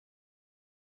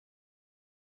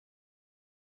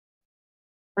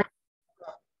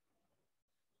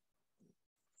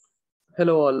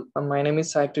Hello all, my name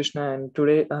is Sai Krishna and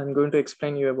today I'm going to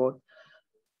explain you about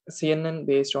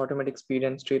CNN-based automatic speed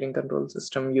and steering control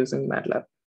system using MATLAB.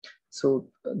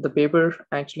 So the paper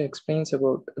actually explains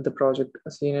about the project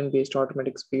CNN-based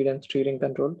automatic speed and steering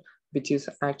control, which is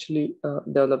actually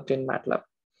developed in MATLAB.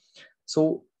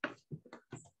 So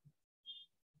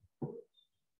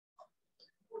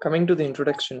coming to the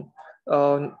introduction,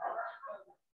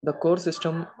 the core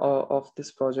system of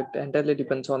this project entirely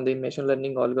depends on the machine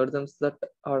learning algorithms that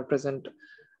are present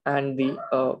and the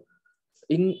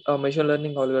in machine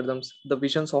learning algorithms, the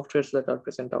vision softwares that are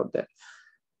present out there.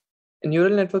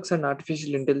 Neural networks and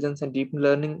artificial intelligence and deep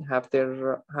learning have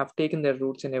taken their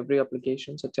roots in every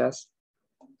application, such as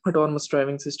autonomous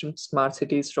driving systems, smart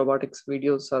cities, robotics,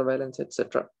 video surveillance,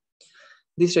 etc.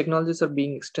 These technologies are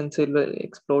being extensively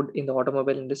explored in the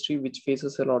automobile industry, which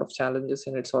faces a lot of challenges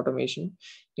in its automation.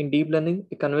 In deep learning,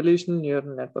 a convolutional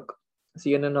neural network,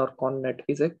 CNN or ConNet,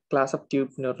 is a class of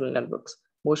tube neural networks,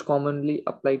 most commonly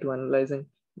applied to analyzing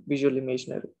visual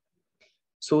imagery.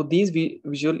 So these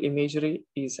visual imagery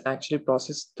is actually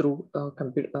processed through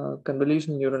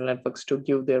convolutional neural networks to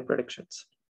give their predictions.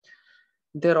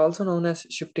 They're also known as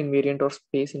shift invariant or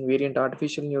space invariant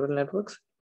artificial neural networks,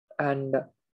 and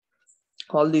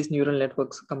all these neural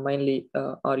networks combinedly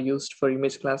are used for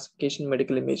image classification,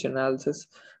 medical image analysis,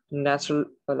 natural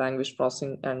language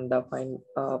processing, and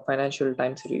financial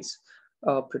time series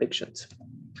predictions.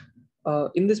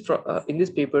 In this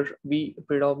paper, we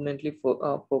predominantly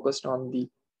focused on the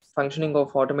functioning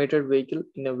of automated vehicle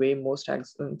in a way most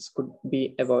accidents could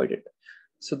be avoided.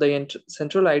 So the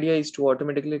central idea is to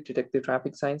automatically detect the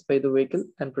traffic signs by the vehicle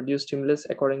and produce stimulus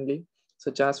accordingly,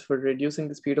 such as for reducing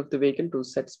the speed of the vehicle to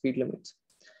set speed limits,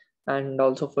 and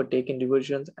also for taking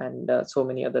diversions and so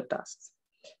many other tasks.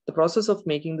 The process of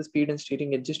making the speed and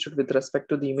steering adjusted with respect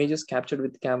to the images captured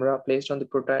with the camera placed on the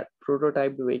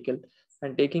prototyped vehicle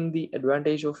and taking the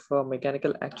advantage of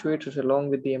mechanical actuators along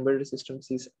with the embedded systems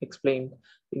is explained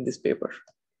in this paper.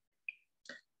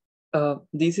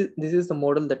 This is the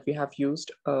model that we have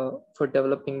used for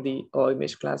developing the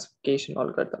image classification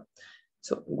algorithm.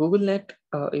 So GoogleNet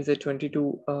is a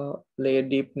 22 layer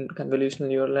deep convolutional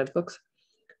neural networks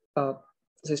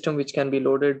system which can be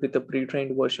loaded with a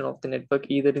pre-trained version of the network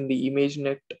either in the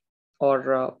ImageNet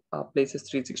or Places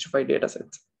 365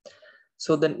 datasets.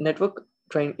 So the network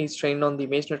is trained on the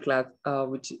ImageNet class,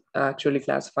 which actually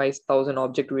classifies 1,000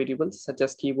 object variables such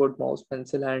as keyboard, mouse,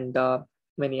 pencil, and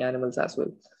many animals as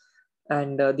well.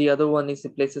 And the other one is the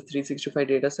Places 365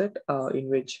 dataset, in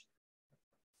which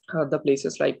the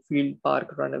places like field,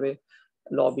 park, runaway,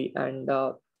 lobby, and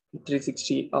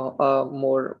 360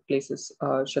 more places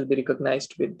shall be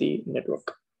recognized with the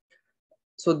network.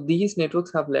 So these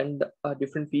networks have lent a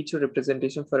different feature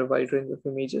representation for a wide range of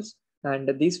images, and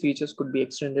these features could be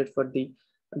extended for the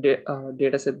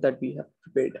dataset that we have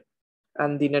prepared.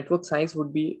 And the network size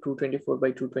would be 224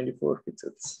 by 224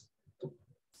 pixels.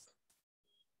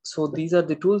 So these are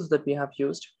the tools that we have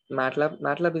used.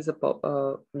 MATLAB is a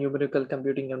numerical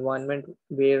computing environment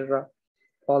where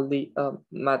all the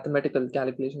mathematical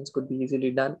calculations could be easily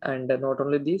done. And not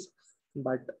only these,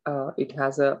 but it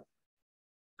has a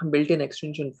built-in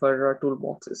extension for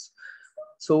toolboxes.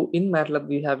 So in MATLAB,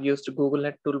 we have used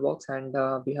GoogleNet toolbox and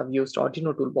we have used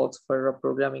Arduino toolbox for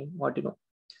programming Arduino.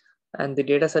 And the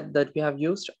dataset that we have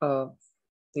used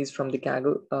is from the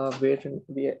Kaggle, where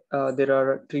there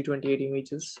are 328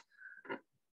 images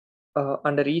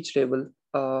under each label,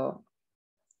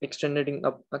 extending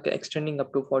up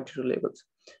to 42 labels.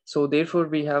 So therefore,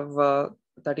 we have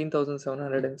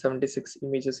 13,776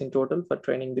 images in total for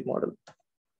training the model.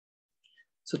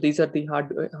 So these are the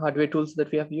hardware tools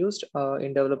that we have used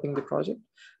in developing the project.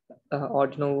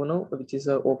 Arduino Uno, which is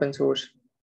an open source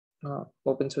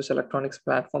electronics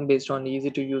platform based on easy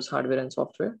to use hardware and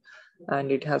software,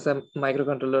 and it has a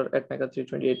microcontroller at Mega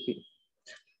 328p.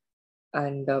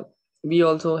 And we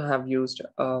also have used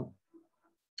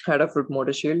Adafruit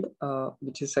motor shield,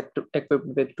 which is equipped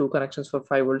with 2 connections for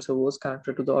 5-volt servos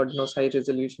connected to the Arduino's high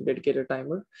resolution dedicated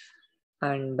timer,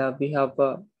 and we have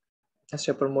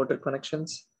stepper motor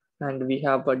connections, and we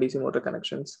have DC motor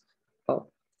connections but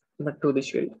to the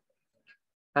shield.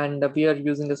 And we are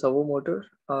using a servo motor.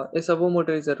 A servo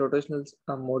motor is a rotational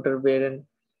motor wherein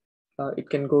it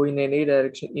can go in any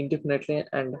direction indefinitely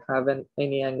and have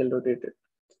any angle rotated.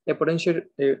 A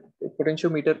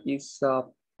potentiometer is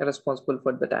responsible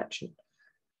for that action.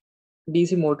 A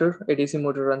DC motor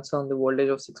runs on the voltage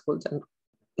of 6 volts and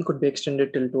it could be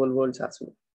extended till 12 volts as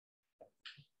well.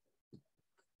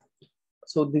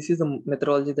 So this is the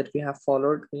methodology that we have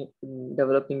followed in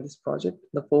developing this project.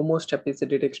 The foremost step is the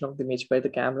detection of the image by the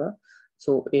camera.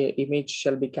 So a image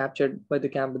shall be captured by the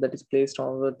camera that is placed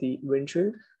over the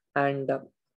windshield, and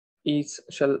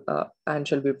shall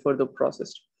be further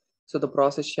processed. So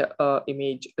the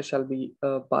image shall be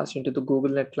passed into the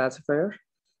GoogleNet classifier.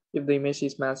 If the image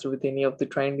is matched with any of the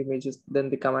trained images, then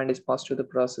the command is passed to the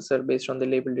processor based on the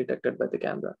label detected by the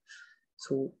camera.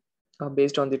 So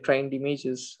based on the trained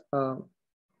images,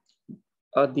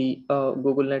 the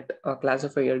GoogleNet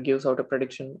classifier gives out a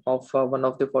prediction of one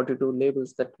of the 42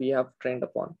 labels that we have trained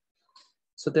upon.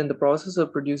 So then the processor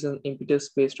produces an impetus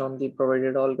based on the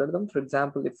provided algorithm. For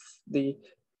example, if the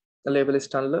label is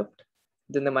turn left,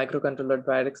 then the microcontroller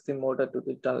directs the motor to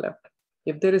the turn left.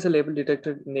 If there is a label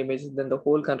detected in the image, then the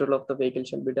whole control of the vehicle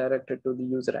shall be directed to the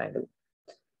user angle.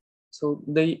 So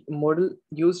the model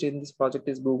used in this project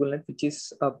is GoogleNet, which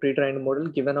is a pre-trained model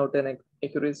given out an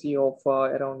accuracy of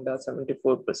around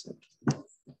 74%.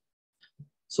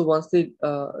 So once the,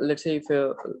 let's say if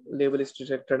a label is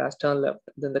detected as turn left,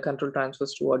 then the control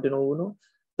transfers to Arduino Uno.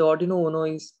 The Arduino Uno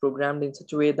is programmed in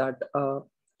such a way that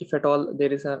if at all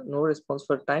there is no response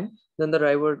for time, then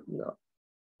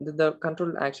the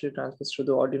control actually transfers to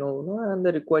the Arduino Uno, and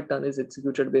the required turn is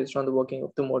executed based on the working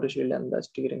of the motor shield and the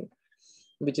steering,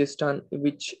 which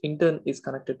in turn is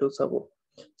connected to servo.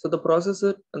 So the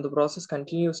process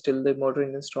continues till the motor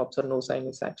engine stops or no sign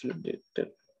is actually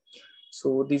detected.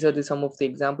 So these are some of the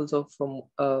examples of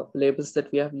labels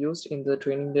that we have used in the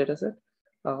training dataset,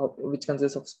 which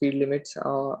consists of speed limits,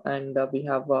 and we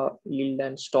have yield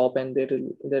and stop, and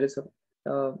there is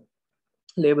a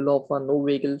label of no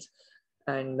vehicles,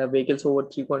 and vehicles over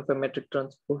 3.5 metric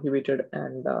tons prohibited,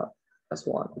 and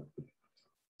so on.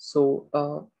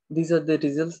 So these are the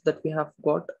results that we have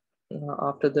got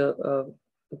after the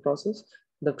process.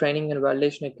 The training and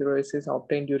validation accuracies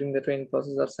obtained during the training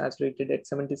process are saturated at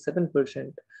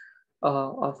 77%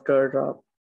 after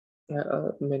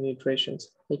many iterations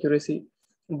accuracy.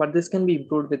 But this can be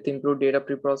improved with improved data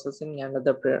pre-processing and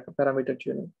other parameter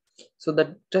tuning. So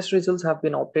the test results have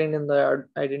been obtained in the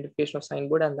identification of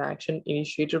signboard, and the action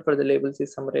initiated for the labels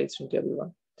is summarized in table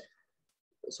 1.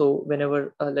 So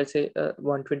whenever let's say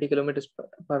 120 kilometers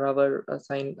per hour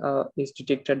sign is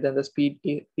detected, then the speed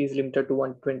is limited to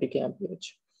 120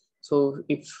 kmph. So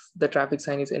if the traffic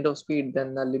sign is end of speed,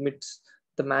 then limits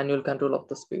the manual control of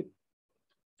the speed.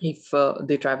 If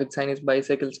the traffic sign is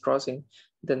bicycles crossing,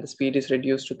 then the speed is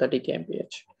reduced to 30 kmph.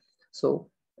 So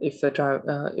if a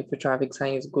traffic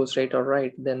sign is go straight or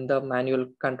right, then the manual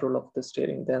control of the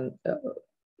steering, then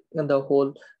and the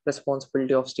whole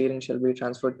responsibility of steering shall be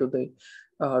transferred to the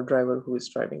driver who is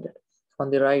driving it.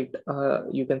 On the right,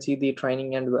 you can see the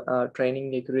training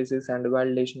accuracies and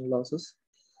validation losses.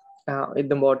 In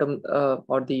the bottom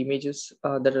are the images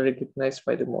that are recognized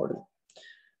by the model.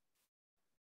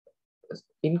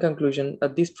 In conclusion,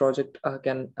 this project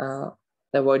can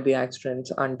avoid the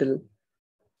accidents until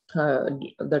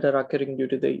that are occurring due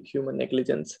to the human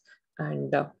negligence,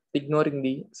 and ignoring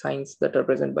the signs that are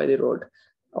present by the road,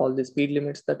 all the speed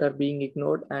limits that are being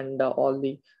ignored, and all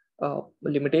the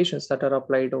limitations that are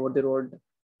applied over the road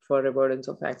for avoidance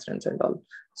of accidents and all.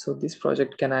 So this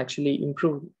project can actually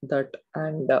improve that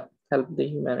and help the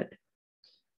humanity.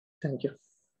 Thank you.